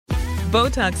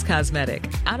Botox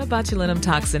Cosmetic, out of botulinum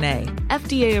toxin A,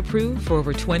 FDA approved for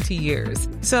over 20 years.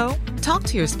 So, talk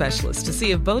to your specialist to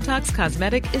see if Botox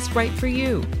Cosmetic is right for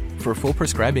you. For full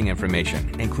prescribing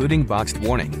information, including boxed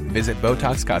warning, visit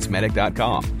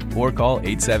BotoxCosmetic.com or call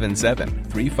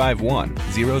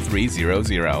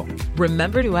 877-351-0300.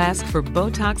 Remember to ask for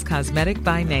Botox Cosmetic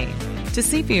by name. To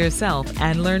see for yourself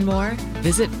and learn more,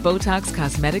 visit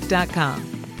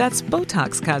BotoxCosmetic.com. That's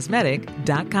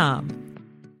BotoxCosmetic.com.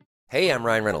 Hey, I'm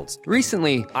Ryan Reynolds.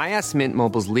 Recently, I asked Mint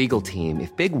Mobile's legal team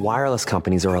if big wireless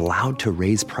companies are allowed to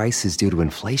raise prices due to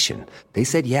inflation. They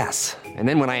said yes. And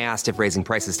then when I asked if raising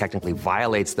prices technically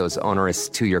violates those onerous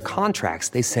two-year contracts,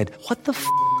 they said, "What the f***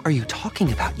 are you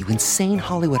talking about, you insane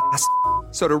Hollywood ass?"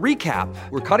 So to recap,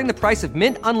 we're cutting the price of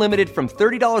Mint Unlimited from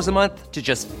 $30 a month to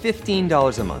just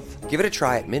 $15 a month. Give it a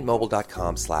try at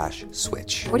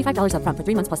mintmobile.com/switch. $45 up front for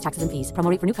 3 months plus taxes and fees. Promo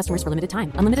rate for new customers for limited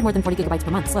time. Unlimited more than 40 gigabytes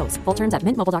per month. Slows full terms at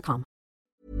mintmobile.com.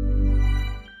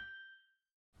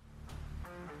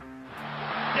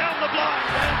 Down the blind,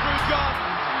 Andrew John.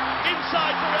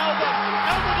 Inside for Albert.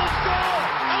 Albert will score.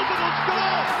 Albert will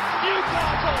score.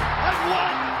 Newcastle have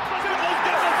won. Fiddler's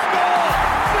going to score.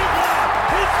 Fiddler,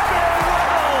 it's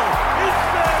farewell. It's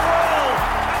farewell.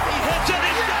 And he hits it.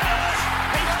 He's got it.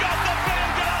 He's got the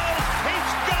field goal.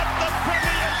 He's got the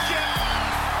premiership.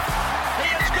 He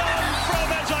has gone from,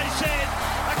 as I said,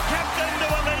 a captain to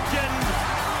a legend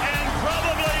and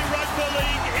probably rugby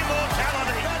league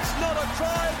immortality. That's not a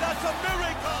try. That's a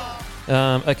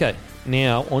miracle. Okay,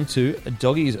 now on to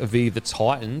Doggies v the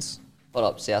Titans. What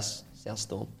up, South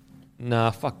Storm?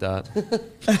 Nah, fuck that.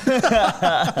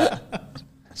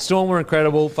 Storm were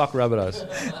incredible. Fuck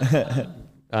Rabbitohs.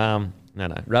 No.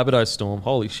 Rabbitohs Storm.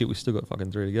 Holy shit, we still got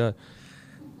fucking 3 to go.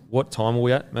 What time are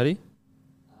we at, Matty?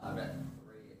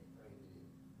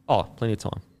 Oh, plenty of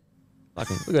time.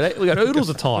 Fucking, we got oodles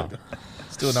of time.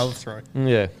 Let's do another throw.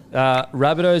 Yeah.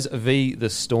 Rabbitohs v the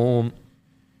Storm.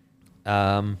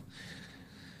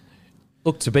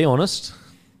 Look, to be honest,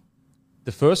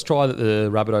 the first try that the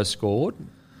Rabbitohs scored,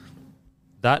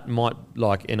 that might,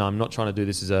 and I'm not trying to do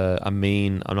this as a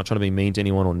mean, I'm not trying to be mean to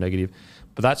anyone or negative,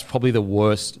 but that's probably the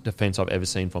worst defence I've ever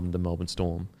seen from the Melbourne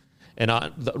Storm. And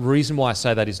the reason why I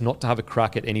say that is not to have a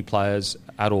crack at any players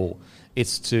at all.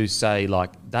 It's to say,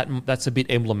 that's a bit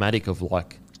emblematic of,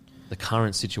 the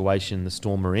current situation the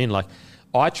Storm are in.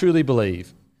 I truly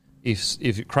believe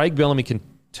if Craig Bellamy can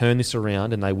turn this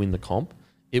around and they win the comp,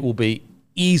 it will be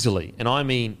easily, and I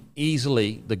mean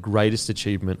easily, the greatest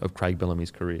achievement of Craig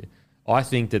Bellamy's career. I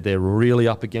think that they're really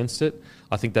up against it.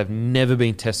 I think they've never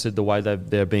been tested the way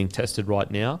they're being tested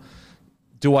right now.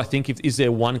 Do I think, is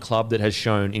there one club that has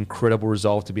shown incredible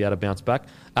resolve to be able to bounce back?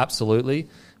 Absolutely.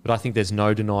 But I think there's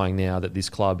no denying now that this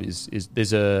club just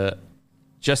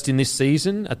in this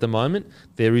season at the moment,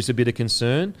 there is a bit of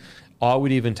concern. I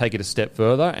would even take it a step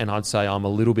further, and I'd say I'm a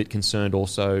little bit concerned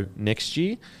also next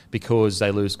year because they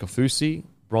lose Kaufusi,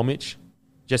 Bromwich,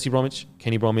 Jesse Bromwich,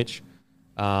 Kenny Bromwich,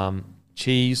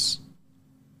 Cheese.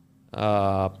 Who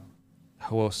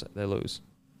else they lose?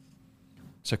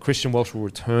 So Christian Welch will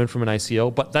return from an ACL,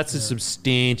 but that's a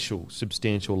substantial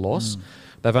loss.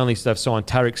 They've signed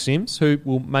Tarek Sims, who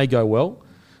may go well,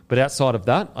 but outside of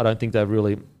that, I don't think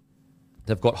they've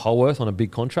got Holworth on a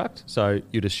big contract, so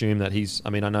you'd assume that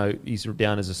I know he's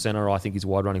down as a centre. I think he's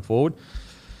wide running forward.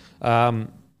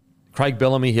 Craig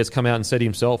Bellamy has come out and said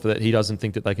himself that he doesn't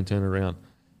think that they can turn it around.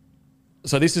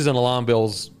 So this isn't alarm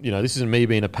bells. This isn't me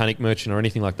being a panic merchant or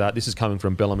anything like that. This is coming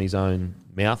from Bellamy's own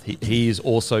mouth. He is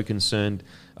also concerned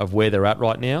of where they're at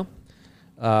right now.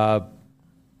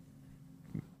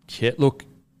 Look,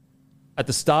 at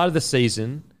the start of the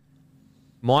season,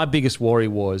 my biggest worry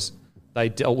was they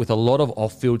dealt with a lot of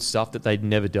off-field stuff that they'd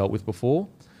never dealt with before.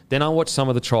 Then I watched some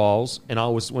of the trials, and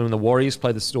when the Warriors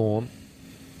played the Storm,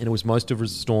 and it was most of the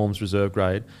Storm's reserve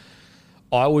grade,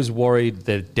 I was worried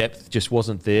their depth just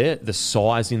wasn't there. The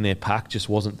size in their pack just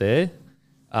wasn't there.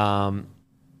 And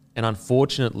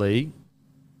unfortunately,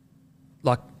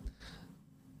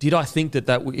 did I think that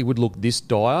it would look this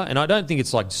dire? And I don't think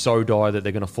it's so dire that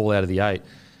they're going to fall out of the 8.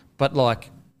 But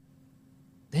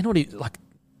they're not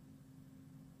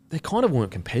they kind of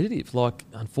weren't competitive,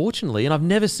 unfortunately. And I've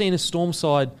never seen a Storm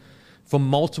side for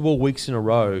multiple weeks in a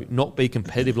row not be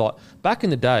competitive. Back in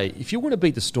the day, if you want to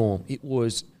beat the Storm, it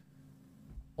was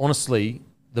honestly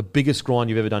the biggest grind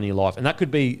you've ever done in your life. And that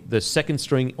could be the second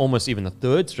string, almost even the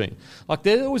third string.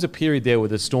 There was a period there where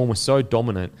the Storm was so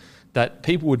dominant that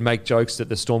people would make jokes that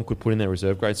the Storm could put in their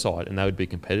reserve grade side and they would be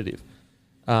competitive.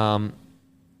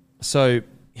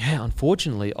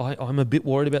 Unfortunately, I'm a bit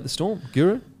worried about the Storm.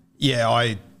 Guru? Yeah,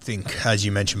 I think, as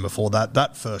you mentioned before,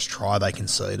 that first try they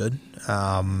conceded,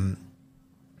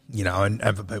 you know, and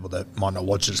for people that might not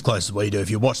watch it as close as we do, if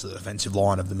you watch the defensive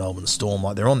line of the Melbourne Storm,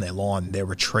 like they're on their line, they're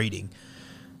retreating.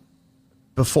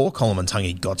 Before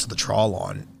Kolomotungi got to the try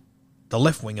line, the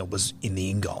left winger was in the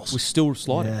in goals. We're still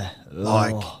sliding. Yeah.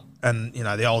 Like, and, you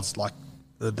know, the odds, like,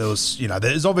 there was, you know,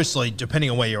 there's obviously,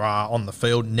 depending on where you are on the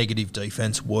field, negative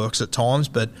defense works at times,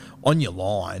 but on your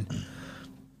line,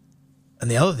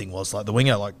 and the other thing was, like, the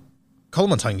winger, like,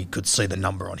 Kolomotungi could see the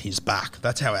number on his back.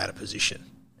 That's how out of position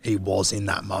he was in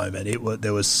that moment.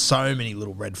 There was so many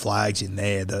little red flags in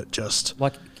there that just...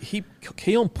 Like,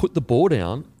 Keon put the ball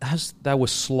down as they were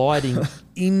sliding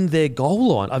in their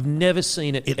goal line. I've never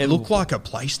seen it It ever looked before. like a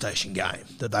PlayStation game,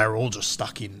 that they were all just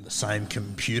stuck in the same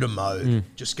computer mode,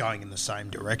 just going in the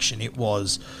same direction. It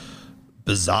was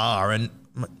bizarre. And,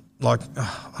 like,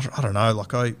 I don't know,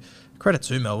 like, credit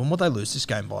to Melbourne. Would they lose this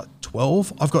game by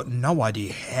 12? I've got no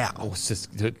idea how. Oh, it's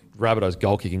just, Rabbitoh's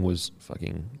goal kicking was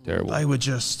fucking terrible. They were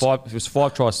just... It was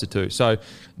 5 tries to 2. So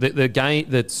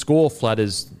the score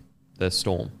flatters the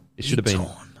Storm. It should have been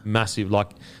massive.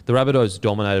 Like, the Rabbitohs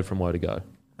dominated from where to go.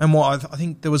 And I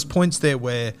think there was points there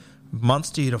where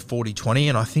Munster hit a 40-20,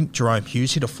 and I think Jerome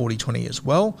Hughes hit a 40-20 as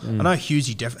well. I know Hughes,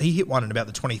 he hit one in about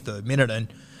the 23rd minute,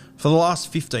 and for the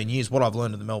last 15 years, what I've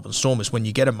learned of the Melbourne Storm is when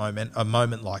you get a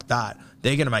moment like that,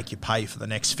 they're going to make you pay for the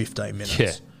next 15 minutes.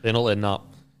 Yeah, they're not letting up.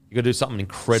 You got to do something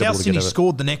incredible South to Sydney get over.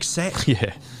 scored the next set.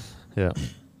 Yeah.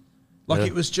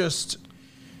 It was just...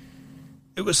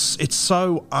 It's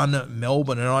so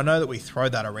un-Melbourne, and I know that we throw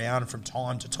that around from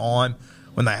time to time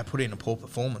when they have put in a poor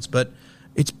performance, but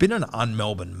it's been an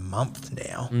un-Melbourne month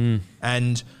now.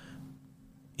 And,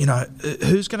 you know,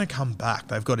 who's going to come back?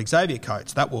 They've got Xavier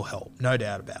Coates. That will help, no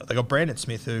doubt about it. They've got Brandon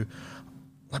Smith, who...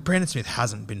 Like, Brandon Smith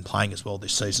hasn't been playing as well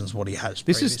this season as what he has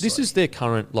previously. This is their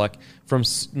current, like, from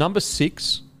number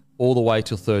 6 all the way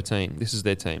till 13. This is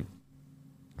their team.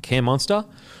 Cam Munster,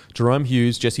 Jerome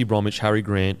Hughes, Jesse Bromwich, Harry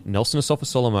Grant, Nelson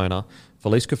Asafa-Solomona,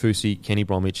 Felice Kafusi, Kenny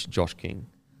Bromwich, Josh King.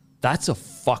 That's a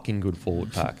fucking good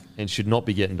forward pack and should not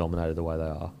be getting dominated the way they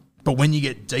are. But when you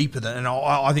get deeper than... And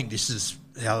I think this is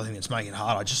the other thing that's making it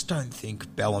hard. I just don't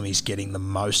think Bellamy's getting the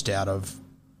most out of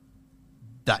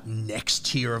that next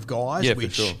tier of guys, Yeah,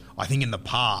 which for sure. I think in the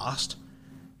past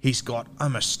he's got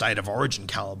almost state of origin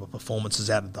caliber performances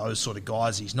out of those sort of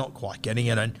guys. He's not quite getting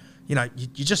it, and you know,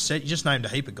 you just named a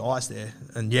heap of guys there,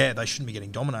 and yeah, they shouldn't be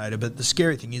getting dominated. But the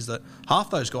scary thing is that half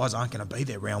those guys aren't going to be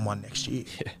there round 1 next year.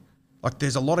 Yeah. Like,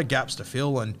 there's a lot of gaps to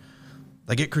fill, and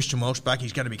they get Christian Welch back.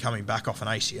 He's going to be coming back off an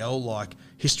ACL. Like,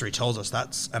 history tells us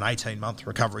that's an 18-month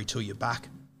recovery till you're back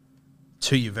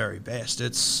to your very best.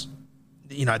 It's,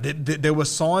 you know, there were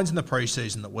signs in the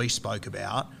preseason that we spoke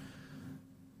about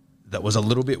that was a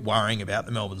little bit worrying about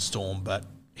the Melbourne Storm, but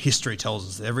history tells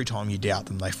us that every time you doubt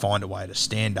them, they find a way to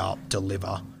stand up,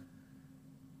 deliver.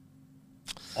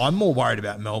 I'm more worried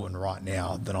about Melbourne right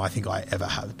now than I think I ever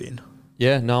have been.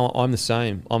 Yeah, no, I'm the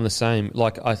same.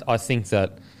 Like, I think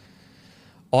that...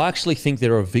 I actually think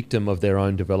they're a victim of their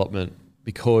own development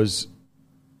because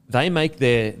they've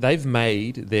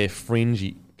made their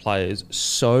fringy players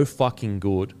so fucking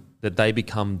good that they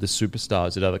become the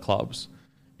superstars at other clubs.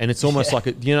 And it's almost like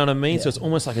you know what I mean? Yeah. So it's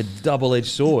almost like a double-edged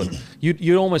sword.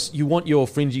 You want your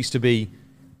fringies to be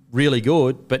really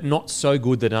good, but not so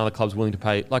good that another club's willing to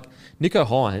pay. Like, Nico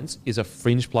Hines is a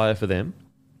fringe player for them.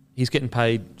 He's getting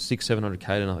paid $600-700K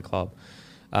at another club.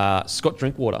 Scott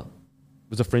Drinkwater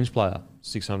was a fringe player,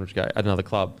 $600K at another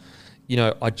club. You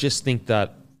know, I just think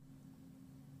that,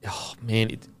 oh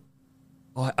man,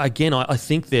 I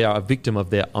think they are a victim of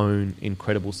their own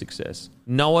incredible success.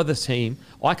 No other team,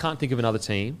 I can't think of another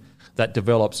team that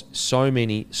develops so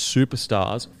many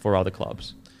superstars for other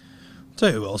clubs. I'll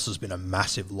tell you who else has been a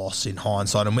massive loss in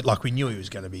hindsight, and we knew he was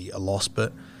going to be a loss,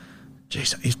 but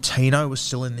geez, if Tino was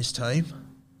still in this team,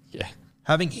 yeah,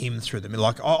 having him through the middle,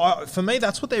 like for me,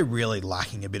 that's what they're really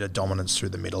lacking, a bit of dominance through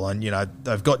the middle. And you know,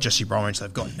 they've got Jesse Bromwich,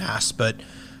 they've got Nass, but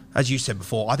as you said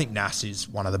before, I think Nass is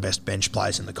one of the best bench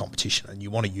players in the competition, and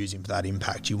you want to use him for that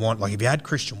impact. You want, like, if you had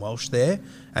Christian Welch there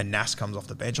and Nass comes off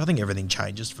the bench, I think everything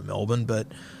changes for Melbourne. But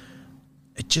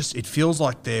it feels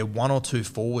like they're 1 or 2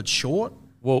 forwards short.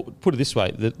 Well, put it this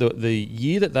way: the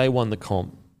year that they won the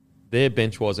comp, their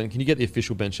bench was, and can you get the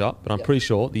official bench up? But I'm pretty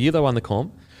sure the year they won the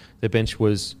comp, their bench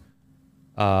was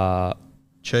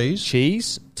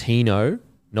Cheese, Tino,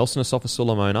 Nelson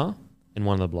Asafa-Solomona, and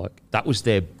one other bloke. That was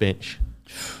their bench.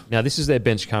 Now, this is their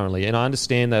bench currently, and I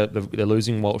understand that they're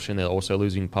losing Walsh and they're also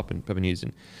losing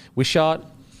Papanusian. Wishart,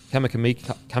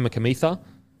 Kamikamitha,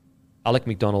 Alec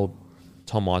McDonald,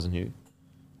 Tom Eisenhuth.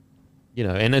 You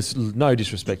know, and it's no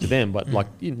disrespect to them, but like,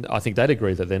 you know, I think they'd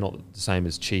agree that they're not the same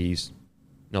as Cheese,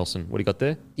 Nelson. What do you got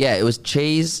there? Yeah, it was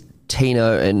Cheese,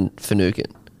 Tino, and Finucane.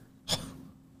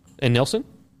 And Nelson?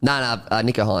 No,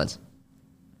 Nico Hines.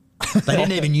 They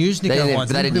didn't even use Nico They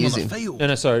Hines. didn't They didn't use put him on the him. field.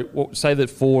 No, sorry. Well, say that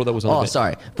 4 that was on the Oh, bench.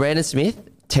 sorry. Brandon Smith,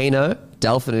 Tino,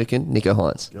 Dale Finucane, Nico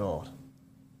Hines. God.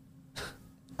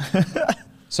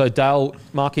 So Dale,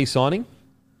 marquee signing.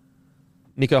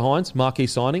 Nico Hines, marquee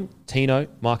signing. Tino,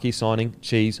 marquee signing.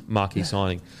 Cheese, marquee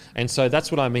signing. And so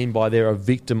that's what I mean by they're a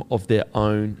victim of their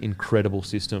own incredible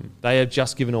system. They have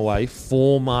just given away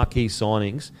 4 marquee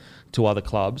signings to other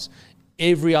clubs.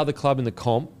 Every other club in the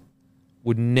comp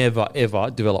would never,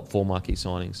 ever develop 4 marquee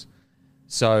signings.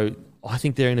 So I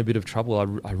think they're in a bit of trouble.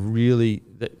 I really...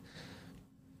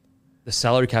 The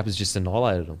salary cap has just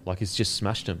annihilated him. Like, it's just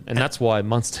smashed him. And that's why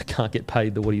Munster can't get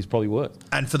paid what he's probably worth.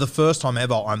 And for the first time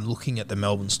ever, I'm looking at the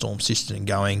Melbourne Storm system and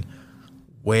going,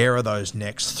 where are those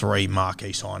next 3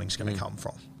 marquee signings going to come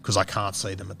from? Because I can't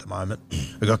see them at the moment.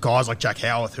 We've got guys like Jack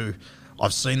Howarth, who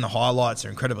I've seen the highlights,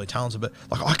 they're incredibly talented, but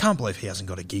like I can't believe he hasn't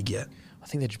got a gig yet. I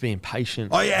think they're just being patient.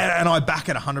 Oh, yeah, and I back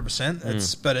it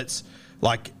 100%. But it's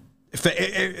like...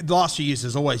 the last few years,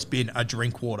 there's always been a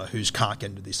Drinkwater who can't get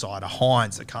into this side, a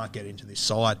Hines that can't get into this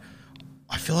side.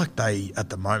 I feel like they, at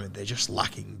the moment, they're just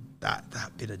lacking that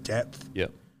bit of depth.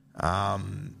 Yep.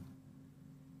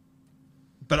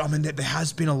 But, I mean, there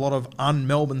has been a lot of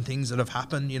un-Melbourne things that have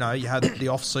happened. You know, you had the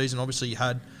off-season, obviously you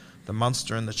had the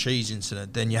Munster and the Cheese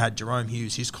incident. Then you had Jerome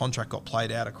Hughes. His contract got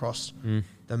played out across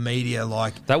the media.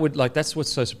 That's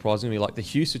what's so surprising to me. Like, the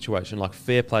Hughes situation, like,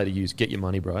 fair play to Hughes. Get your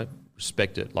money, bro.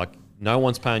 Respect it. Like, no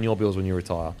one's paying your bills when you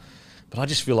retire. But I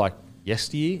just feel like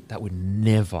yesteryear, that would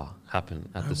never happen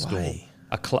at the Storm. way.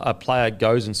 A player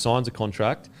goes and signs a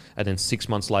contract and then 6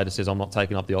 months later says, I'm not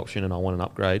taking up the option and I want an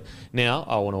upgrade. Now,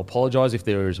 I want to apologise if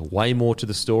there is way more to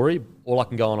the story. All I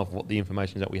can go on off what the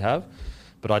information that we have.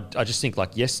 But I just think,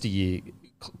 like, yesteryear,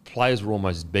 players were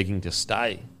almost begging to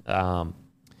stay.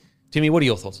 Timmy, what are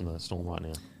your thoughts on the Storm right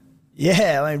now?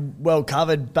 Yeah, I mean, well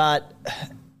covered, but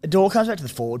it all comes back to the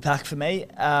forward pack for me.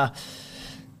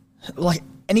 Like,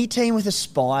 any team with a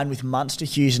spine with Munster,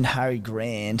 Hughes and Harry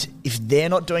Grant, if they're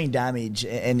not doing damage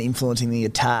and influencing the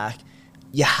attack,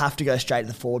 you have to go straight to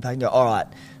the forward pack and go, all right,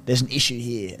 there's an issue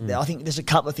here. I think there's a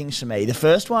couple of things for me. The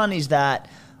first one is that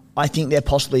I think they're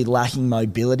possibly lacking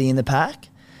mobility in the pack.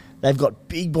 They've got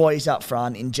big boys up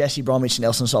front in Jesse Bromwich,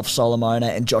 Nelson Soft, Solomona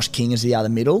and Josh King as the other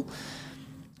middle.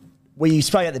 We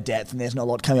spoke about the depth and there's not a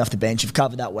lot coming off the bench. You've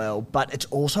covered that well. But it's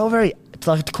also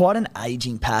it's quite an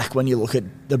ageing pack when you look at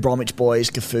the Bromwich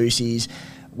boys, Kafusis,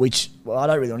 which, well, I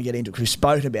don't really want to get into it because we've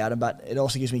spoken about them, but it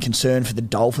also gives me concern for the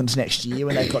Dolphins next year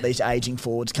when they've got these ageing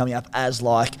forwards coming up as,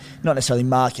 like, not necessarily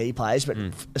marquee players, but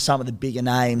some of the bigger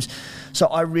names. So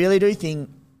I really do think,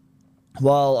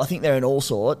 while I think they're in all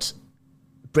sorts,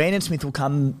 Brandon Smith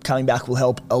coming back will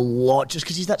help a lot just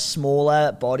because he's that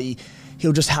smaller body.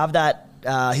 He'll just have that.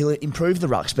 He'll improve the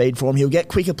ruck speed for him. He'll get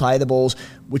quicker play the balls,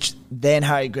 which then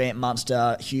Harry Grant,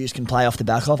 Munster, Hughes can play off the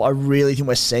back of. I really think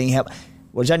we're seeing how...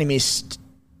 Well, he's only missed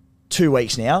 2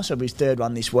 weeks now, so it'll be his third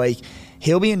one this week.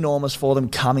 He'll be enormous for them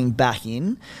coming back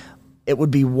in. It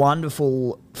would be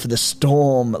wonderful for the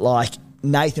Storm. Like,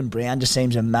 Nathan Brown just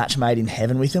seems a match made in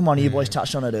heaven with him. One of you boys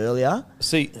touched on it earlier.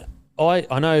 See,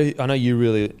 I know you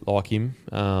really like him,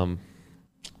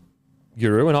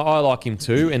 Guru, and I like him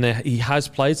too. And he has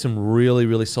played some really,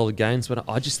 really solid games, but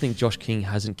I just think Josh King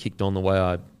hasn't kicked on the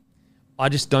way I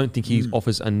just don't think he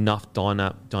offers enough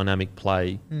dynamic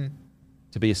play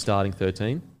to be a starting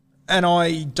 13. And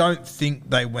I don't think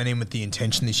they went in with the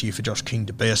intention this year for Josh King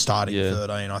to be a starting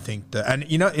 13. I think that, and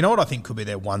you know what I think could be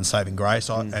their one saving grace.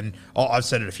 And I've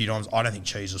said it a few times. I don't think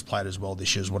Cheese has played as well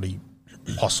this year as what he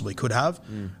possibly could have.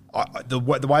 The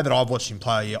way that I've watched him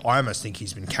play, I almost think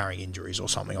he's been carrying injuries or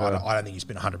something. I don't think he's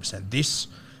been 100%. This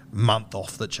month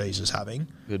off that Cheese is having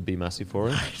would be massive for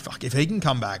him. Fuck, if he can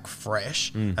come back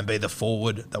fresh and be the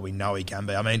forward that we know he can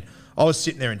be. I mean, I was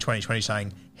sitting there in 2020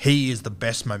 saying he is the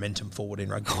best momentum forward in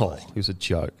rugby league. He was a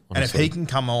joke, honestly. And if he can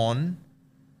come on,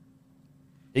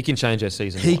 he can change their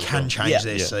season. He can change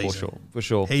their season. For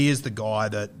sure. He is the guy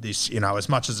that this, as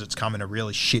much as it's come in a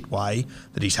really shit way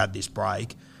that he's had this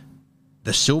break,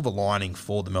 the silver lining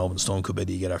for the Melbourne Storm could be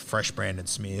that you get a fresh Brandon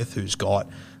Smith who's got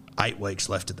 8 weeks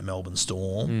left at the Melbourne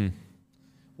Storm.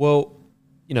 Well,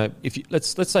 if you,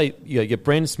 let's say you get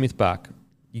Brandon Smith back,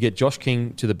 you get Josh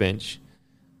King to the bench.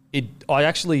 I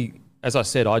actually, as I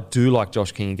said, I do like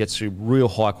Josh King. He gets through real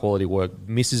high quality work,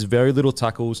 misses very little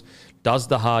tackles, does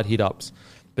the hard hit ups.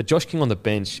 But Josh King on the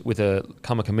bench with a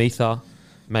Kamakamitha,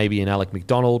 maybe an Alec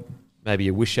McDonald, maybe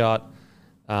a Wishart,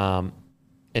 and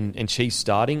Cheese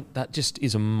starting, that just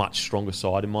is a much stronger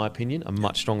side, in my opinion, a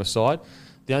much stronger side.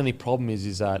 The only problem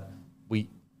is that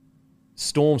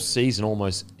Storm's season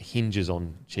almost hinges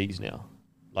on Cheese now.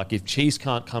 Like if Cheese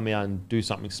can't come out and do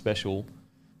something special,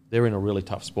 they're in a really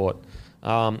tough spot.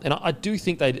 And I do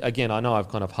think they, again, I know I've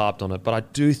kind of harped on it, but I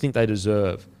do think they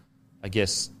deserve, I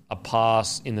guess, a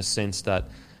pass in the sense that,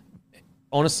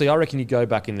 honestly, I reckon you go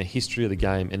back in the history of the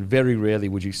game and very rarely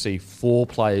would you see 4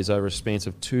 players over a span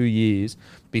of 2 years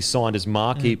be signed as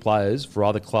marquee players for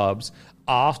other clubs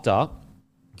after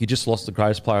you just lost the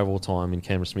greatest player of all time in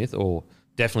Cameron Smith, or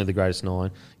definitely the greatest 9.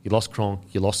 You lost Cronk,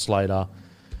 you lost Slater.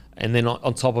 And then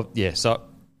on top of, so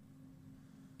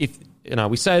if,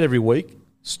 we say it every week,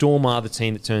 Storm are the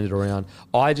team that turned it around.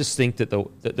 I just think that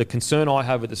the concern I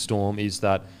have with the Storm is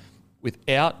that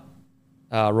without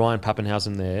Ryan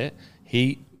Pappenhausen there,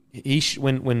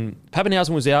 when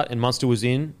Pappenhausen was out and Munster was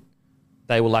in,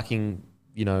 they were lacking,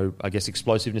 I guess,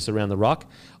 explosiveness around the ruck.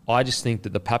 I just think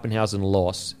that the Pappenhausen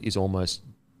loss is almost,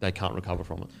 they can't recover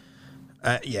from it.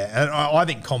 And I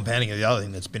think compounding the other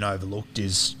thing that's been overlooked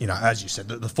is, as you said,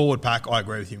 the forward pack, I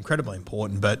agree with you, incredibly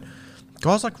important, but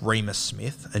guys like Remus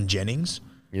Smith and Jennings,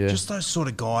 just those sort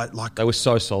of guys, like... They were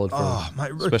so solid for him,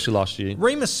 mate, especially last year.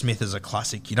 Remus Smith is a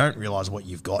classic. You don't realise what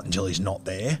you've got until he's not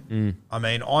there. I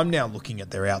mean, I'm now looking at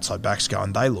their outside backs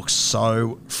going, they look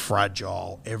so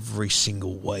fragile every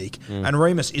single week. And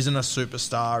Remus isn't a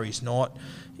superstar. He's not...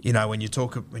 when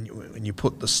you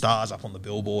put the stars up on the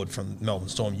billboard from Melbourne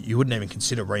Storm, you wouldn't even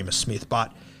consider Remus Smith,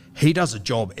 but he does a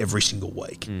job every single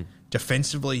week.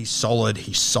 Defensively, he's solid.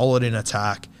 He's solid in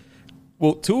attack.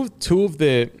 Well, two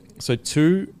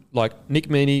like Nick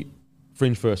Meaney,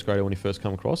 fringe first grader when he first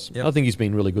come across. I think he's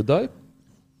been really good though.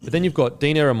 But then you've got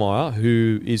Dean Eremaya,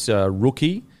 who is a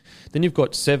rookie. Then you've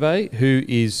got Seve, who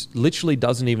is literally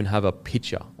doesn't even have a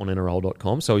picture on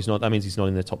NRL.com, so that means he's not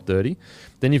in the top 30.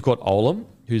 Then you've got Olam,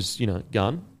 who's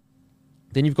gun.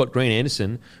 Then you've got Green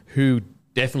Anderson, who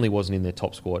definitely wasn't in their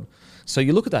top squad. So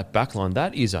you look at that backline,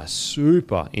 that is a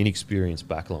super inexperienced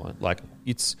backline. Like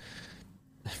it's,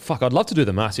 I'd love to do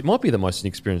the maths. It might be the most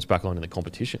inexperienced backline in the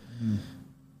competition.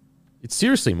 It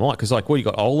seriously might, because you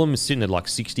got Olam sitting at like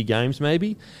 60 games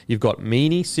maybe. You've got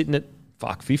Meaney sitting at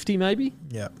 50 maybe.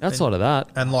 Yeah. Outside of that.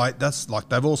 And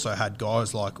they've also had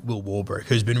guys like Will Warbrick,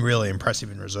 who's been really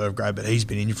impressive in reserve grade, but he's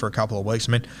been in for a couple of weeks.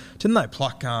 I mean, didn't they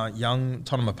pluck young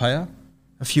Tonamapea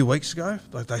a few weeks ago?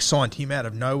 Like they signed him out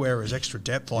of nowhere as extra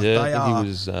depth. He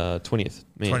was 20th.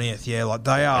 Man. 20th, yeah. Like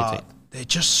they are, 18th. They're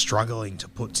just struggling to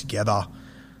put together.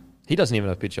 He doesn't even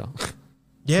have a picture.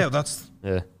 Yeah, that's...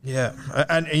 Yeah.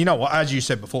 And you know what? As you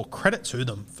said before, credit to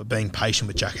them for being patient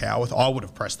with Jack Howarth. I would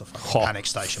have pressed the panic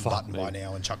station button by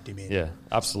now and chucked him in. Yeah,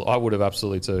 absolutely. I would have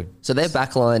absolutely too. So their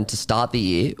backline to start the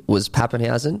year was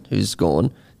Pappenhausen, who's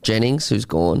gone, Jennings, who's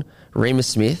gone, Remus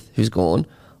Smith, who's gone,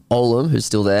 Olam, who's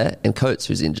still there, and Coates,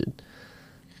 who's injured.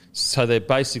 So they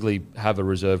basically have a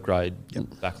reserve grade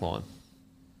backline.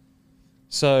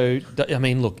 So, I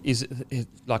mean, look, is it,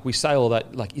 like we say all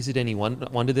that, like, is it any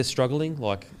wonder they're struggling?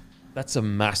 Like, that's a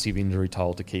massive injury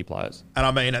toll to key players. And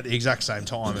I mean, at the exact same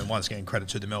time, and once again, credit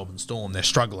to the Melbourne Storm, they're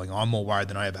struggling. I'm more worried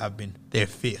than I ever have been. They're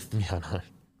 5th. Yeah, I know.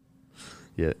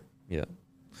 Yeah.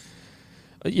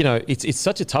 It's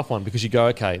such a tough one because you go,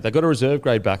 okay, they've got a reserve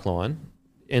grade backline,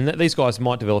 and these guys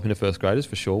might develop into first graders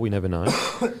for sure. We never know.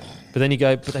 But then you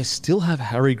go, but they still have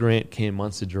Harry Grant, Cam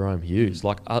Munster, Jerome Hughes.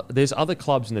 Like, there's other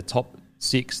clubs in the top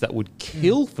 6 that would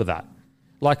kill for that.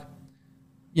 Like,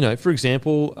 for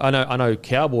example, I know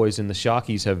Cowboys and the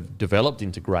Sharkies have developed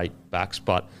into great backs,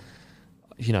 but,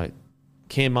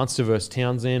 Cam Munster versus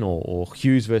Townsend or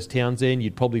Hughes versus Townsend,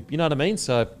 you'd probably, you know what I mean?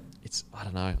 So it's, I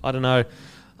don't know.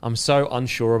 I'm so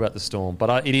unsure about the Storm,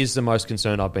 but it is the most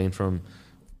concerned I've been for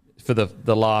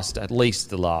the last, at least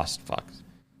the last,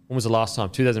 when was the last time?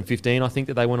 2015, I think,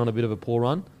 that they went on a bit of a poor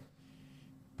run.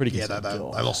 Pretty good. Yeah, they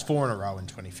lost 4 in a row in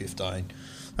 2015.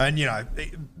 And,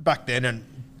 back then and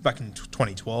back in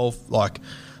 2012, like,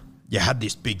 you had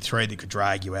this big 3 that could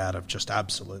drag you out of just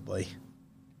absolutely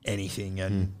anything.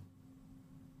 And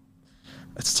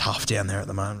it's tough down there at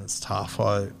the moment. It's tough.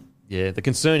 The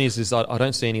concern is I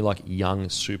don't see any, like, young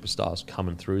superstars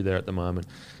coming through there at the moment.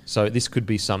 So this could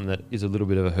be something that is a little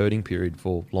bit of a hurting period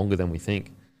for longer than we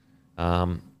think.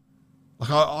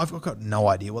 I've got no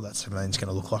idea what that 17 is going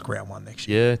to look like round 1 next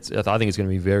year. Yeah, I think it's going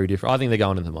to be very different. I think they're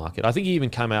going into the market. I think he even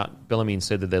came out, Bellamy, and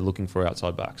said that they're looking for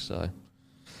outside backs. So,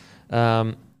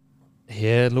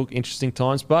 look, interesting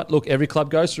times. But look, every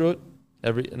club goes through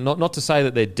it. Not to say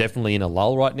that they're definitely in a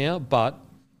lull right now, but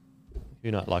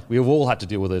we've all had to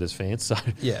deal with it as fans. So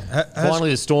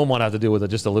finally, the Storm might have to deal with it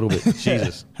just a little bit.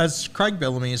 Jesus. Has Craig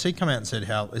Bellamy, has he come out and said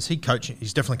is he coaching?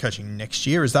 He's definitely coaching next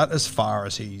year. Is that as far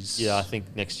as he's... Yeah, I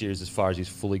think next year is as far as he's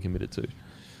fully committed to.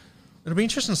 It'll be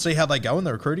interesting to see how they go in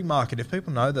the recruiting market. If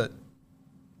people know that...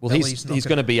 Well, he's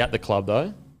going to be at the club,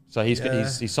 though. So he's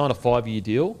signed a 5-year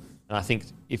deal, and I think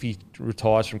if he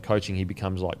retires from coaching, he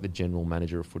becomes like the general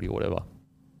manager of footy or whatever.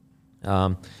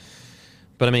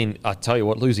 But I mean, I tell you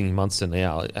what, losing Munster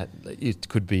now, it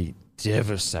could be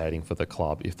devastating for the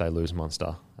club if they lose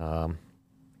Munster. But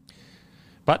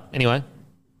anyway,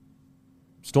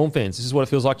 Storm fans, this is what it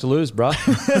feels like to lose, bruh.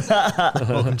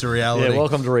 Welcome to reality. Yeah,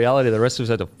 welcome to reality. The rest of us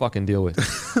had to fucking deal with.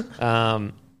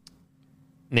 Now,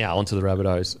 onto the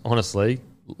Rabbitohs. Honestly,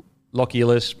 Lachie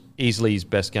Ellis, easily his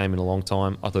best game in a long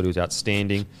time. I thought he was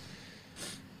outstanding.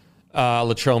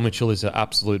 Latrell Mitchell is an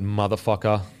absolute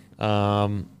motherfucker.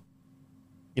 I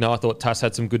thought Tass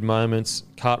had some good moments.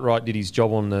 Cartwright did his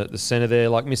job on the centre there.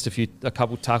 Missed a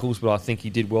couple tackles, but I think he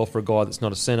did well for a guy that's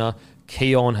not a centre.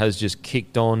 Keon has just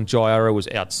kicked on. Jairo was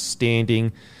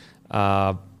outstanding.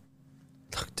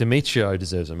 Demetrio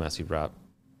deserves a massive rap.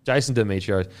 Jason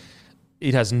Demetrio,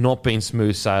 it has not been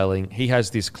smooth sailing. He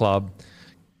has this club,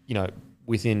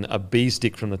 within a bee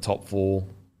stick from the top 4.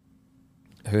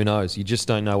 Who knows? You just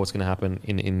don't know what's going to happen.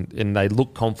 And they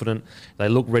look confident. They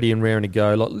look ready and raring to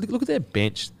go. Look at their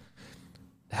bench.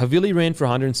 Havili ran for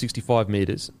 165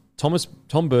 metres.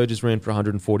 Tom Burgess ran for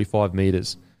 145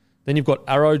 metres. Then you've got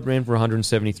Arrow ran for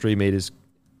 173 metres.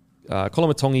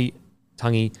 Colin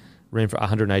Tungi ran for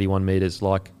 181 metres.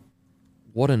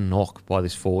 What a knock by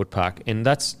this forward pack. And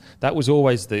that was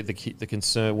always the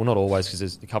concern. Well, not always, because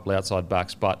there's a couple outside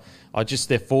backs, but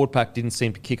their forward pack didn't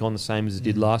seem to kick on the same as it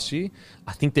did last year.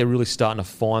 I think they're really starting to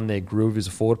find their groove as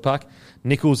a forward pack.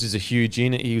 Nichols is a huge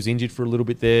in. He was injured for a little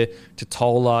bit there.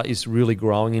 Totola is really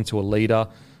growing into a leader.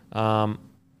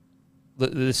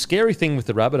 The scary thing with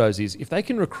the Rabbitohs is if they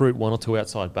can recruit 1 or 2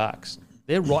 outside backs,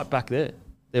 they're right back there.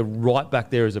 They're right back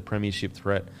there as a premiership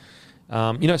threat.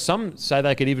 Some say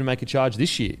they could even make a charge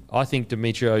this year. I think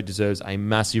Demetrio deserves a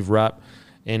massive rap.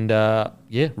 And,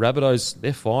 Rabbitohs,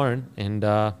 they're firing.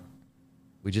 And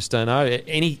we just don't know.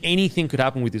 Anything could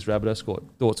happen with this Rabbitohs squad.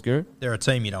 Thoughts, Guru? They're a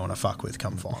team you don't want to fuck with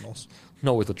come finals.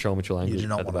 Not with Latrell Mitchell. You do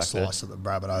not want to slice at the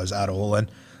Rabbitohs at all. And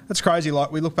it's crazy.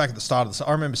 We look back at the start of the...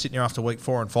 I remember sitting here after week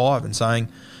 4 and 5 and saying,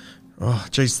 oh,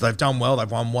 geez, they've done well.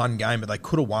 They've won 1 game, but they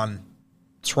could have won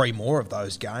 3 more of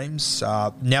those games.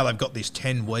 Now they've got this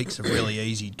 10 weeks of really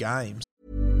easy games.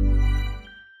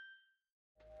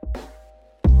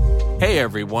 Hey,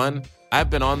 everyone. I've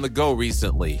been on the go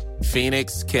recently.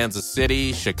 Phoenix, Kansas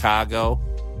City, Chicago.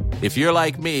 If you're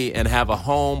like me and have a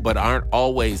home but aren't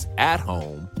always at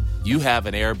home, you have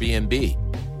an Airbnb.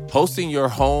 Hosting your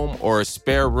home or a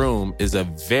spare room is a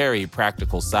very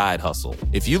practical side hustle.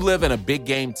 If you live in a big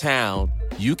game town,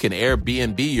 you can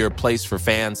Airbnb your place for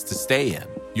fans to stay in.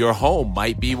 Your home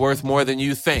might be worth more than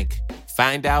you think.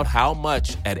 Find out how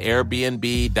much at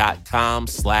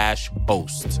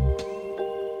airbnb.com/host.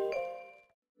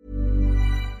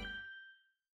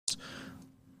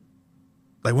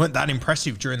 They weren't that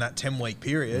impressive during that 10-week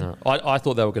period. No, I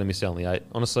thought they were going to miss out on the 8,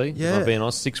 honestly. Yeah. If I'm being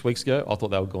honest, 6 weeks ago, I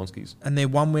thought they were Gonskis. And they're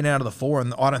 1 win out of the 4,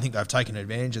 and I don't think they've taken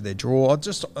advantage of their draw.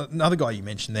 Just another guy you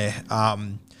mentioned there,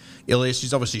 Ilias,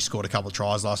 he's obviously scored a couple of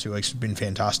tries last few weeks. It's been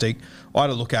fantastic. I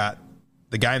had a look at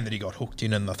the game that he got hooked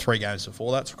in and the 3 games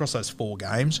before that. So across those 4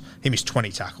 games, he missed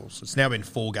 20 tackles. It's now been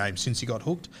 4 games since he got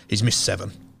hooked. He's missed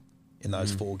 7 in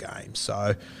those 4 games.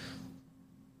 So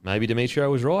maybe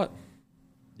Demetrio was right.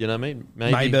 You know what I mean?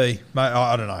 Maybe.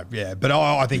 I don't know. Yeah, but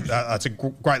I think that's a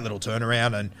great little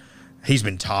turnaround, and he's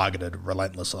been targeted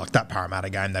relentlessly. Like that Parramatta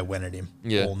game, they went at him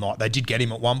all night. They did get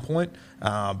him at one point,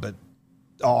 but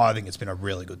I think it's been a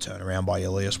really good turnaround by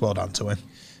Ilias. Well done to him.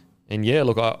 And yeah,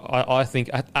 look, I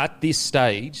think at this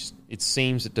stage, it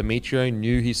seems that Demetrio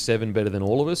knew his 7 better than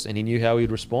all of us, and he knew how he'd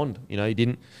respond.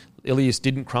 Ilias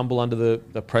didn't crumble under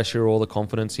the pressure or the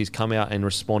confidence. He's come out and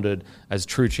responded as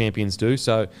true champions do.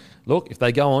 So, look, if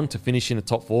they go on to finish in the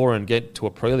top 4 and get to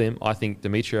a prelim, I think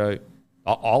Demetrio,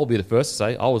 I'll be the first to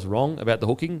say I was wrong about the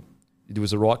hooking. It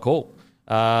was the right call.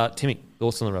 Timmy,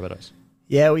 thoughts on the Rabbitohs?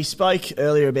 Yeah, we spoke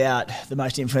earlier about the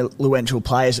most influential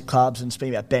players at clubs and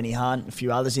speaking about Benny Hunt, a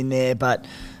few others in there. But,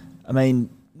 I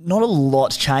mean, not a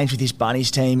lot's changed with this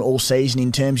Bunnies team all season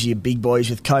in terms of your big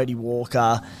boys with Cody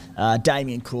Walker,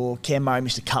 Damien Cook, Cam Murray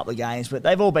missed a couple of games, but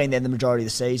they've all been there the majority of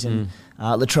the season.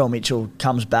 Latrell Mitchell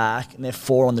comes back and they're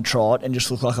 4 on the trot and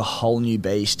just look like a whole new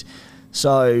beast.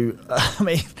 So, I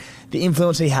mean, the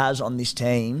influence he has on this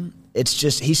team, it's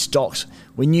just his stocks,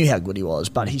 we knew how good he was,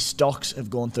 but his stocks have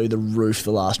gone through the roof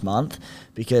the last month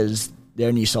because they're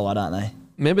a new side, aren't they?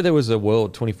 Remember there was a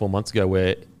world 24 months ago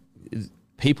where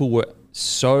people were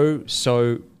so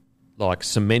like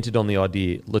cemented on the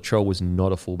idea Latrell was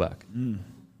not a fullback.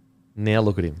 Now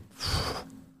look at him.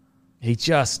 He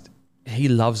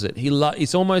loves it. He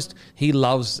loves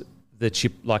the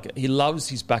chip, like he loves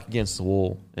his back against the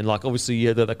wall. And like obviously,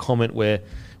 yeah, the comment where,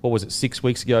 what was it, 6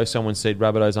 weeks ago, someone said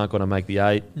Rabbitohs aren't going to make the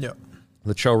 8. Yeah.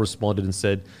 Latrell responded and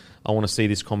said, I want to see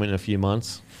this comment in a few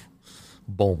months.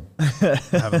 Boom.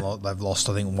 They've lost,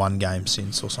 I think, 1 game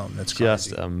since or something. That's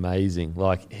crazy. Just amazing.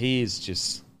 Like, he is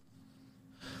just...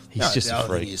 He's just the a other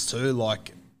freak. thing is too,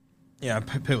 like, you know,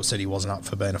 people said he wasn't up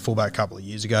for being a fullback a couple of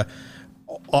years ago.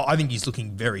 I think he's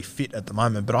looking very fit at the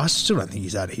moment, but I still don't think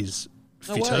he's at his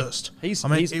fittest. He's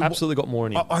absolutely got more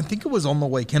in him. I think it was on the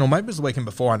weekend, or maybe it was the weekend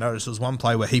before, I noticed there was one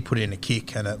play where he put in a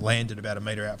kick and it landed about a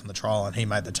metre out from the try line and he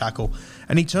made the tackle.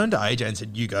 And he turned to AJ and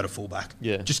said, you go to fullback.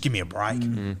 Yeah. Just give me a break.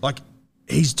 Like,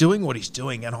 he's doing what he's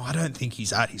doing, and I don't think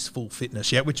he's at his full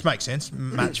fitness yet, which makes sense.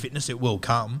 Match fitness, it will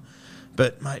come.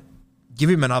 But, mate, give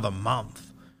him another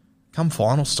month. Come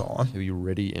finals time. He'll be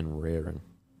ready and raring.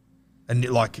 And,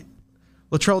 like,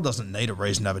 Latrell doesn't need a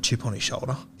reason to have a chip on his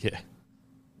shoulder. Yeah.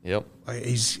 Yep. Like,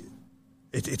 it's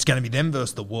going to be them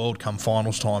versus the world come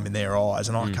finals time in their eyes,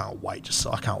 and I can't wait.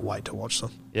 I can't wait to watch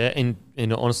them. Yeah, and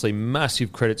honestly,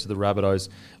 massive credit to the Rabbitohs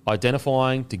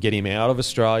identifying to get him out of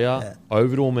Australia,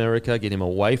 over to America, get him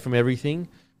away from everything,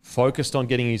 focused on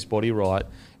getting his body right.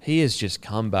 He has just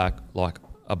come back like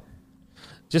a...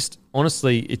 Just,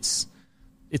 honestly, it's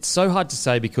so hard to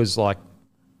say because, like,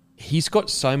 he's got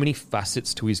so many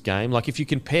facets to his game. Like, if you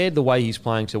compare the way he's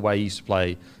playing to the way he used to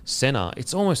play centre,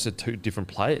 it's almost two different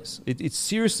players. It's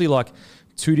seriously like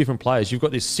 2 different players. You've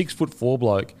got this 6'4"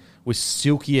 bloke with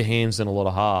silkier hands than a lot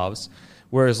of halves,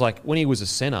 whereas, like, when he was a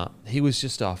centre, he was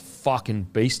just a fucking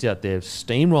beast out there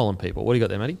steamrolling people. What do you got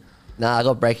there, Matty? Nah, I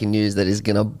got breaking news that is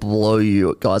going to blow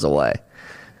you guys away.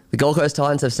 The Gold Coast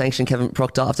Titans have sanctioned Kevin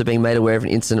Proctor after being made aware of an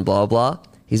incident, blah, blah, blah.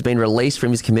 He's been released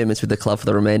from his commitments with the club for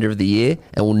the remainder of the year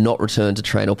and will not return to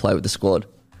train or play with the squad.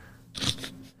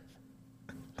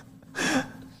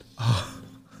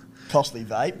 Costly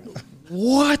vape.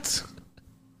 What?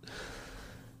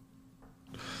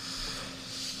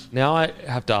 Now I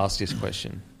have to ask this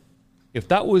question. If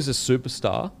that was a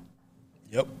superstar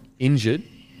injured,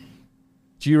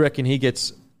 do you reckon he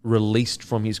gets released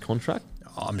from his contract?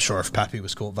 I'm sure if Pappy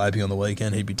was caught vaping on the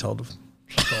weekend, he'd be told to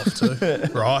fuck off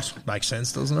too. Right? Makes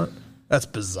sense, doesn't it? That's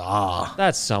bizarre.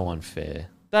 That's so unfair.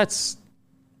 That's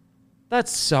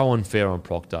so unfair on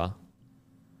Proctor.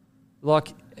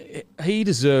 Like, he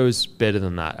deserves better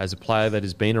than that as a player that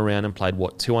has been around and played,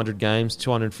 200 games,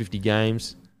 250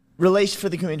 games? Released for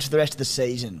the commitment for the rest of the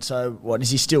season. So, what, is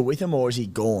he still with them or is he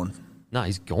gone? No,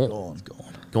 he's gone.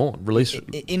 Gone. Released.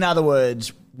 In other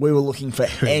words, we were looking for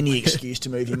any excuse to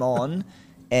move him on,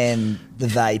 and the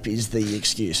vape is the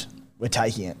excuse. We're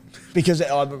taking it. Because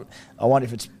I wonder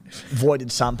if it's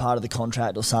voided some part of the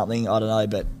contract or something. I don't know,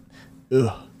 but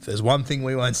ugh. If there's one thing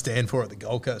we won't stand for at the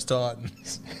Gold Coast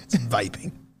Titans, it's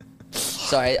vaping.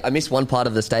 Sorry, I missed one part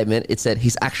of the statement. It said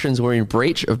his actions were in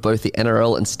breach of both the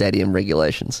NRL and stadium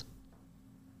regulations.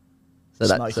 So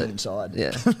smoking inside.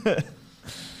 Yeah.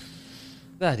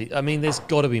 There's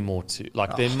got to be more to...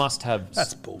 Like, there must have...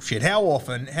 That's bullshit. How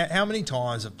often, how many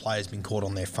times have players been caught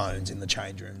on their phones in the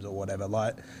change rooms or whatever?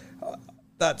 Like,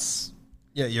 that's...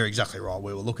 Yeah, you're exactly right.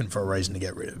 We were looking for a reason to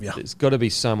get rid of you. There's got to be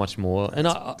so much more. And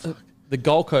the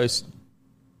Gold Coast...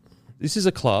 This is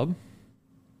a club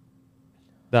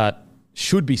that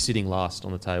should be sitting last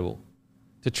on the table.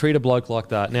 To treat a bloke like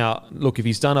that... Now, look, if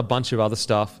he's done a bunch of other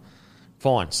stuff,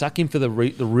 fine. Sack him for the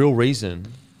real reason...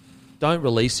 Don't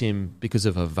release him because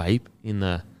of a vape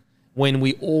when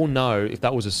we all know if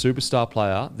that was a superstar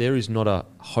player, there is not a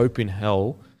hope in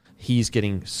hell he's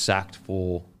getting sacked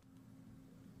for.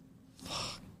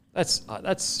 That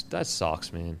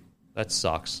sucks, man. That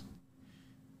sucks.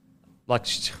 Like,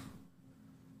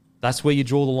 that's where you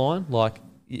draw the line. Like,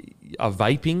 a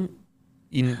vaping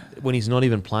when he's not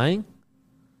even playing.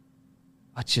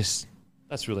 That's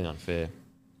really unfair.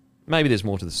 Maybe there's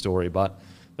more to the story, but.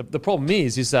 The problem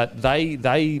is that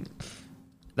they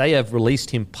have released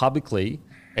him publicly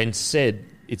and said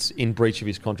it's in breach of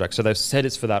his contract. So they've said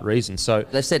it's for that reason. So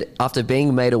they've said after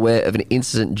being made aware of an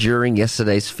incident during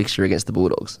yesterday's fixture against the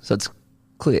Bulldogs. So it's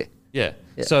clear. Yeah.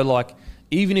 So, like,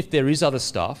 even if there is other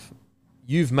stuff,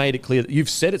 you've made it clear that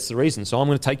you've said it's the reason. So I'm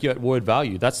going to take you at word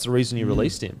value. That's the reason you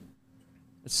released him.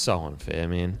 It's so unfair,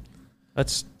 man.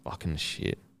 That's fucking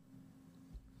shit.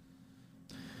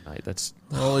 Mate, that's...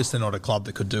 Well, at least they're not a club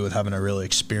that could do with having a really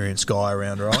experienced guy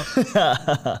around, right?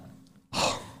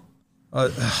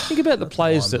 Think about the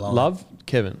players that love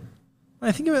Kevin.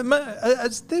 I think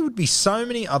about there would be so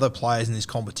many other players in this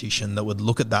competition that would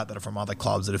look at that are from other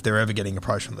clubs that if they're ever getting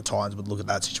approached from the Titans would look at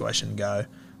that situation and go,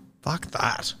 fuck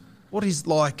that. What is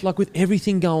like... Like with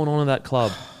everything going on in that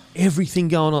club, everything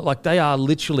going on, like they are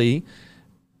literally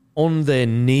on their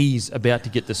knees about to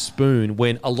get the spoon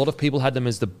when a lot of people had them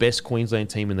as the best Queensland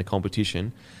team in the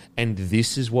competition, and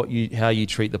this is how you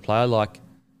treat the player. Like,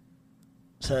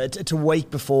 so it's a week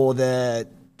before the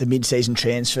mid-season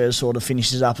transfer sort of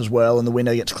finishes up as well, and the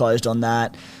window gets closed on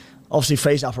that. Obviously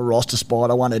frees up a roster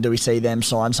spot. I wonder, do we see them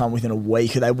sign someone within a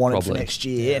week who they want it for next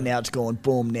year? And now it's gone,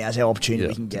 boom, now's our opportunity,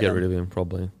 we can get rid of him,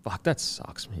 probably. Fuck, that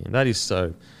sucks, man. That is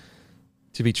so...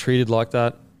 To be treated like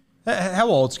that. How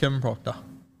old's Kevin Proctor?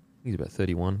 He's about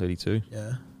 31, 32.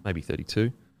 Yeah. Maybe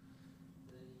 32.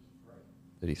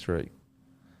 33.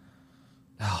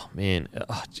 Oh, man.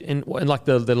 And like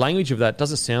the language of that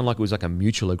doesn't sound like it was like a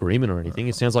mutual agreement or anything.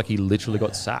 It sounds like he literally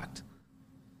got sacked.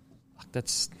 Like,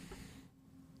 that's...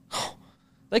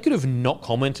 They could have not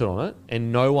commented on it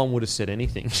and no one would have said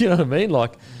anything. You know what I mean?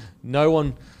 Like, no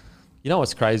one... You know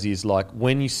what's crazy is, like,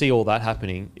 when you see all that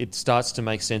happening, it starts to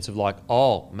make sense of, like,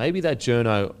 oh, maybe that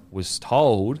journo was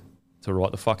told to write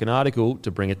the fucking article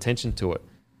to bring attention to it.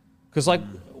 Because, like,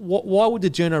 why would the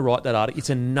journo write that article?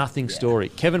 It's a nothing story.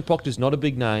 Kevin Proctor's not a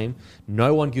big name.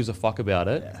 No one gives a fuck about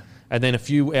it. Yeah. And then a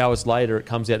few hours later, it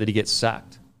comes out that he gets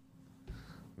sacked.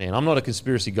 Man, I'm not a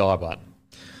conspiracy guy, but...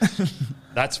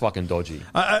 That's fucking dodgy.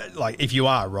 Like, if you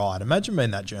are right, imagine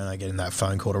being that journo getting that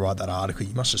phone call to write that article.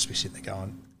 You must just be sitting there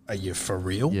going, are you for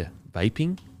real? Yeah.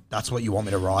 Vaping? That's what you want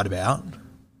me to write about?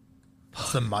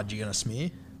 That's the mud you're going to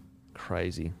smear?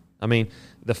 Crazy. I mean,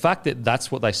 the fact that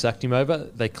that's what they sacked him over,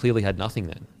 they clearly had nothing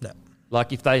then. No.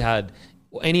 Like, if they had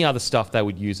any other stuff, they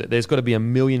would use it. There's got to be a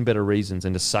million better reasons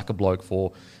than to sack a bloke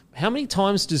for... How many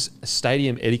times does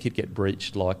stadium etiquette get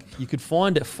breached? Like, you could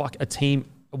find a team...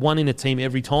 One in a team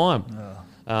every time.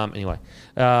 Anyway,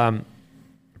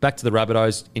 back to the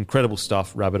Rabbitohs. Incredible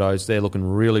stuff, Rabbitohs. They're looking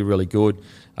really, really good.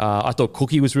 I thought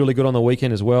Cookie was really good on the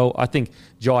weekend as well. I think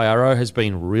Jai Arrow has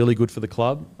been really good for the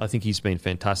club. I think he's been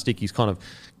fantastic. He's kind of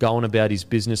going about his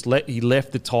business. He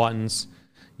left the Titans,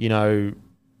 you know,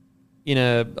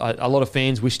 a lot of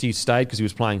fans wished he stayed because he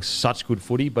was playing such good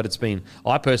footy, but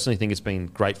I personally think it's been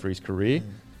great for his career.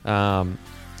 But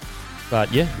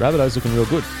yeah, Rabbitohs looking real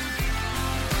good.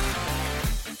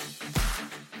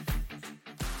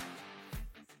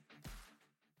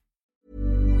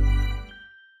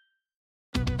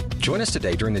 Join us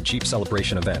today during the Jeep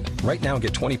Celebration event. Right now,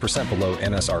 get 20% below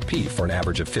MSRP for an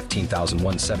average of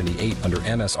 $15,178 under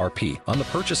MSRP on the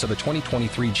purchase of a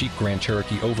 2023 Jeep Grand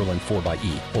Cherokee Overland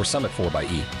 4xE or Summit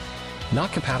 4xE.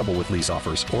 Not compatible with lease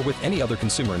offers or with any other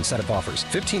consumer incentive offers.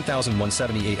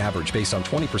 $15,178 average based on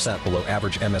 20% below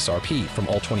average MSRP from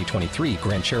all 2023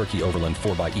 Grand Cherokee Overland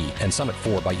 4xE and Summit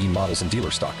 4xE models in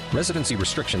dealer stock. Residency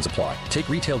restrictions apply. Take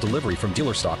retail delivery from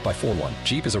dealer stock by 4/1.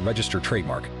 Jeep is a registered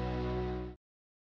trademark.